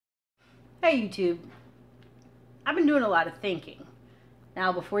Hey YouTube, I've been doing a lot of thinking.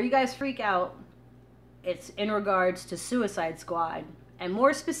 Now, before you guys freak out, it's in regards to Suicide Squad, and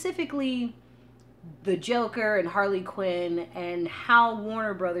more specifically, the Joker and Harley Quinn, and how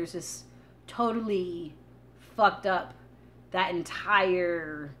Warner Brothers is totally fucked up that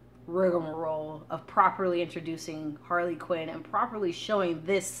entire rigmarole of properly introducing Harley Quinn and properly showing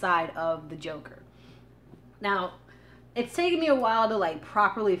this side of the Joker. Now, it's taken me a while to like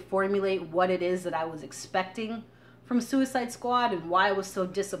properly formulate what it is that I was expecting from Suicide Squad and why I was so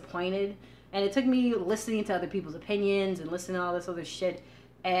disappointed. And it took me listening to other people's opinions and listening to all this other shit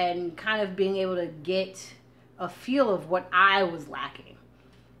and kind of being able to get a feel of what I was lacking.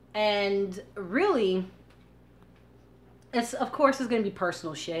 And really, it's of course it's gonna be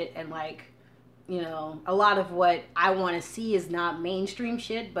personal shit, and like, you know, a lot of what I want to see is not mainstream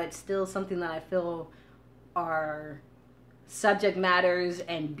shit, but still something that I feel are subject matters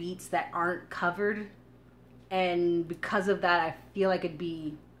and beats that aren't covered, and because of that I feel like it'd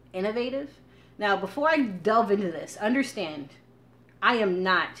be innovative. Now, before I delve into this, understand I am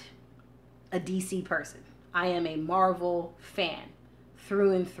not a DC person. I am a Marvel fan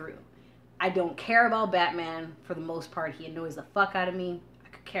through and through. I don't care about Batman for the most part. He annoys the fuck out of me. I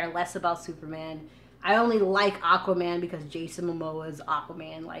could care less about Superman. I only like Aquaman because Jason Momoa is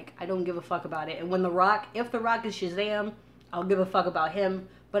Aquaman. Like, I don't give a fuck about it. And when if The Rock is Shazam, I'll give a fuck about him,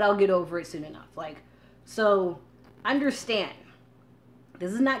 but I'll get over it soon enough. Like, so understand,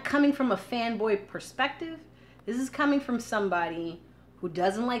 this is not coming from a fanboy perspective. This is coming from somebody who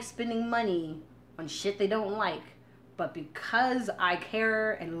doesn't like spending money on shit they don't like. But because I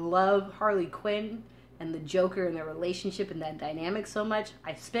care and love Harley Quinn and the Joker and their relationship and that dynamic so much,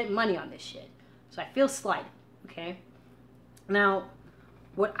 I spent money on this shit. So I feel slighted, okay? Now,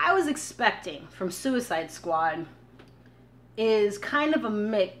 what I was expecting from Suicide Squad is kind of a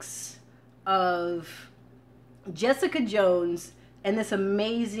mix of Jessica Jones and this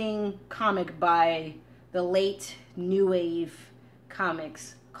amazing comic by the late New Wave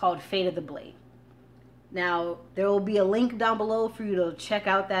comics called Fate of the Blade. Now, there will be a link down below for you to check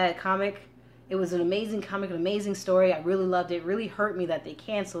out that comic. It was an amazing comic, an amazing story. I really loved it. It really hurt me that they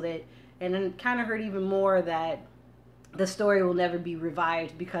canceled it. And then it kind of hurt even more that the story will never be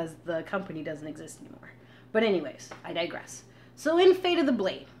revived because the company doesn't exist anymore. But anyways, I digress. So in Fate of the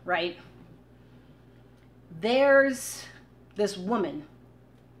Blade, right, there's this woman.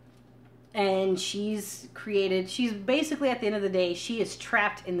 And she's basically, at the end of the day, she is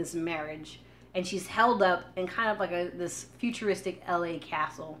trapped in this marriage. And she's held up in kind of like this futuristic LA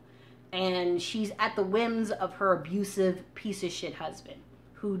castle. And she's at the whims of her abusive piece of shit husband,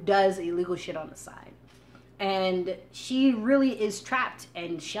 who does illegal shit on the side. And she really is trapped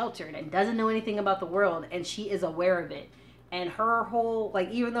and sheltered and doesn't know anything about the world, and she is aware of it. And her whole,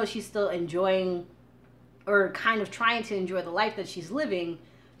 like, even though she's still enjoying or kind of trying to enjoy the life that she's living,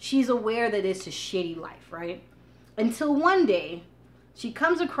 she's aware that it's a shitty life, right? Until one day, she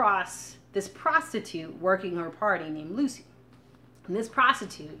comes across this prostitute working her party named Lucy. And this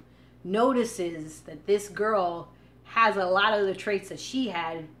prostitute notices that this girl has a lot of the traits that she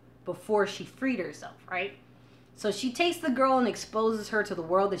had before she freed herself, right? So she takes the girl and exposes her to the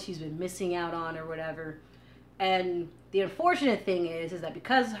world that she's been missing out on or whatever. And the unfortunate thing is that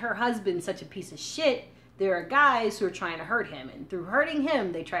because her husband's such a piece of shit, there are guys who are trying to hurt him. And through hurting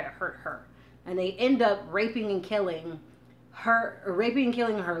him, they try to hurt her. And they end up raping and killing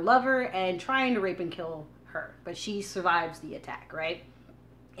her lover and trying to rape and kill her. But she survives the attack, right?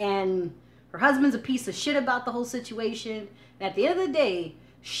 And her husband's a piece of shit about the whole situation. And at the end of the day,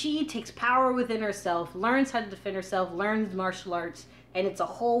 she takes power within herself, learns how to defend herself, learns martial arts, and it's a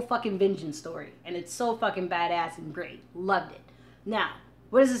whole fucking vengeance story. And it's so fucking badass and great. Loved it. Now,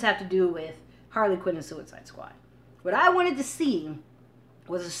 what does this have to do with Harley Quinn and Suicide Squad? What I wanted to see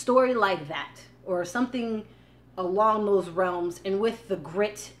was a story like that, or something along those realms, and with the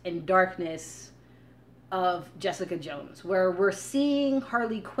grit and darkness of Jessica Jones, where we're seeing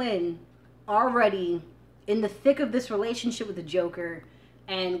Harley Quinn already in the thick of this relationship with the Joker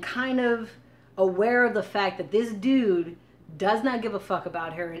and kind of aware of the fact that this dude does not give a fuck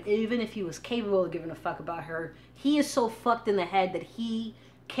about her, and even if he was capable of giving a fuck about her, he is so fucked in the head that he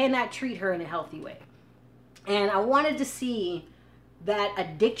cannot treat her in a healthy way. And I wanted to see that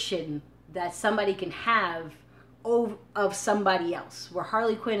addiction that somebody can have of somebody else, where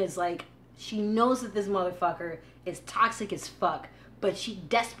Harley Quinn is like, she knows that this motherfucker is toxic as fuck, but she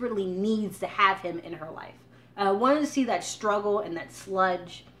desperately needs to have him in her life. And I wanted to see that struggle and that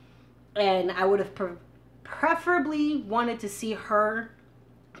sludge, and I would have preferably wanted to see her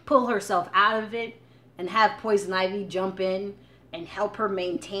pull herself out of it and have Poison Ivy jump in and help her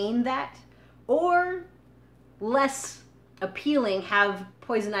maintain that. or less appealing, have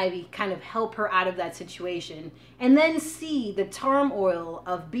Poison Ivy kind of help her out of that situation, and then see the turmoil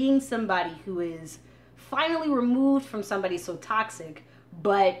of being somebody who is finally removed from somebody so toxic,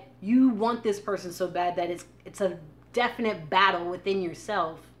 but you want this person so bad that it's a definite battle within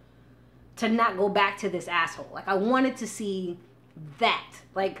yourself to not go back to this asshole. Like, I wanted to see that.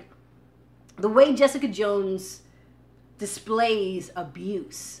 Like, the way Jessica Jones displays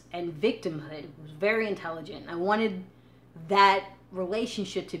abuse and victimhood was very intelligent. I wanted that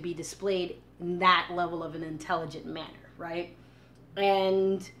relationship to be displayed in that level of an intelligent manner, right?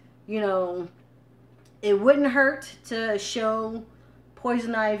 And, you know, it wouldn't hurt to show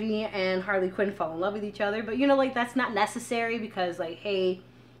Poison Ivy and Harley Quinn fall in love with each other, but, you know, like, that's not necessary because, like, hey,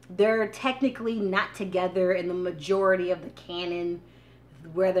 they're technically not together in the majority of the canon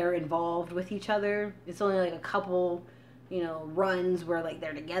where they're involved with each other. It's only, like, a couple, you know, runs where, like,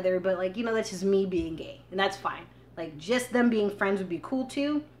 they're together, but, like, you know, that's just me being gay, and that's fine. Like, just them being friends would be cool,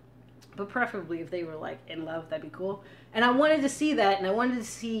 too, but preferably if they were, like, in love, that'd be cool. And I wanted to see that, and I wanted to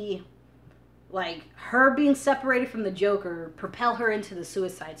see, like, her being separated from the Joker propel her into the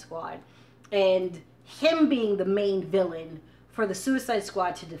Suicide Squad, and him being the main villain for the Suicide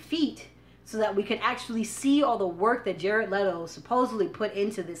Squad to defeat, so that we could actually see all the work that Jared Leto supposedly put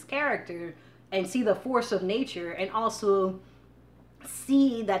into this character and see the force of nature, and also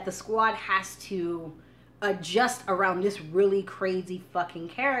see that the squad has to adjust around this really crazy fucking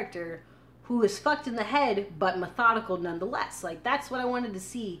character who is fucked in the head but methodical nonetheless. Like, that's what I wanted to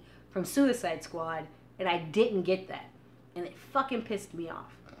see from Suicide Squad, and I didn't get that, and it fucking pissed me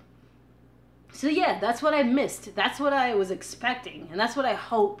off. So yeah, that's what I missed. That's what I was expecting, and that's what I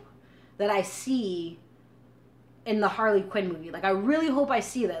hope that I see in the Harley Quinn movie. Like, I really hope I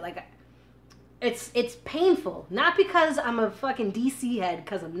see that. Like, it's painful, not because I'm a fucking DC head,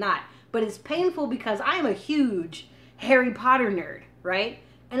 because I'm not, but it's painful because I'm a huge Harry Potter nerd, right?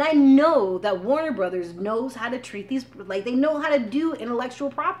 And I know that Warner Brothers knows how to treat these, like, they know how to do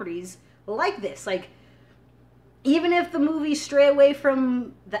intellectual properties like this. Like, even if the movies stray away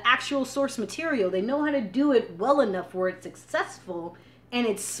from the actual source material, they know how to do it well enough where it's successful and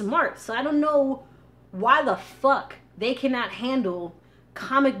it's smart. So I don't know why the fuck they cannot handle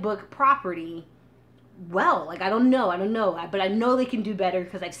comic book property well. Like, I don't know. But I know they can do better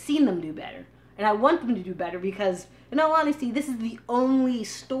because I've seen them do better. And I want them to do better because, in all honesty, this is the only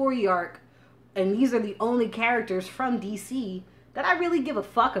story arc, and these are the only characters from DC that I really give a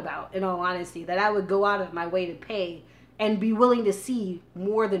fuck about, in all honesty, that I would go out of my way to pay and be willing to see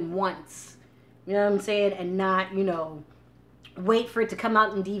more than once. You know what I'm saying? And not, you know, wait for it to come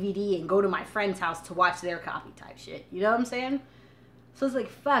out in DVD and go to my friend's house to watch their copy type shit. You know what I'm saying? So it's like,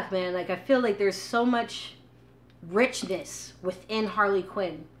 fuck, man. Like, I feel like there's so much richness within Harley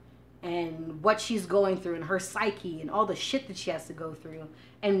Quinn and what she's going through and her psyche and all the shit that she has to go through.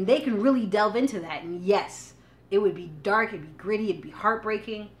 And they can really delve into that. And yes, it would be dark, it'd be gritty, it'd be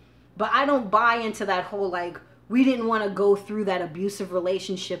heartbreaking. But I don't buy into that whole, like, we didn't want to go through that abusive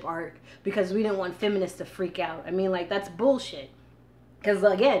relationship arc because we didn't want feminists to freak out. I mean, like, that's bullshit. Because,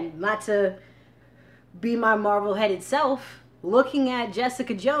 again, not to be my Marvel-headed self, looking at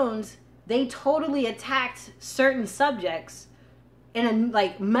Jessica Jones, they totally attacked certain subjects in a,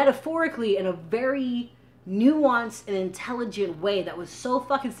 like, metaphorically in a very nuanced and intelligent way that was so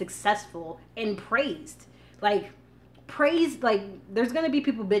fucking successful and praised. Like, praised, like, there's gonna be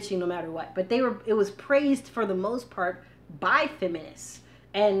people bitching no matter what, but it was praised for the most part by feminists.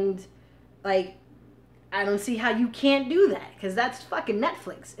 And, like, I don't see how you can't do that, because that's fucking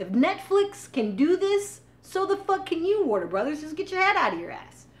Netflix. If Netflix can do this, so the fuck can you, Warner Brothers. Just get your head out of your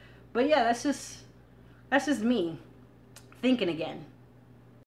ass. But yeah, that's just me thinking again.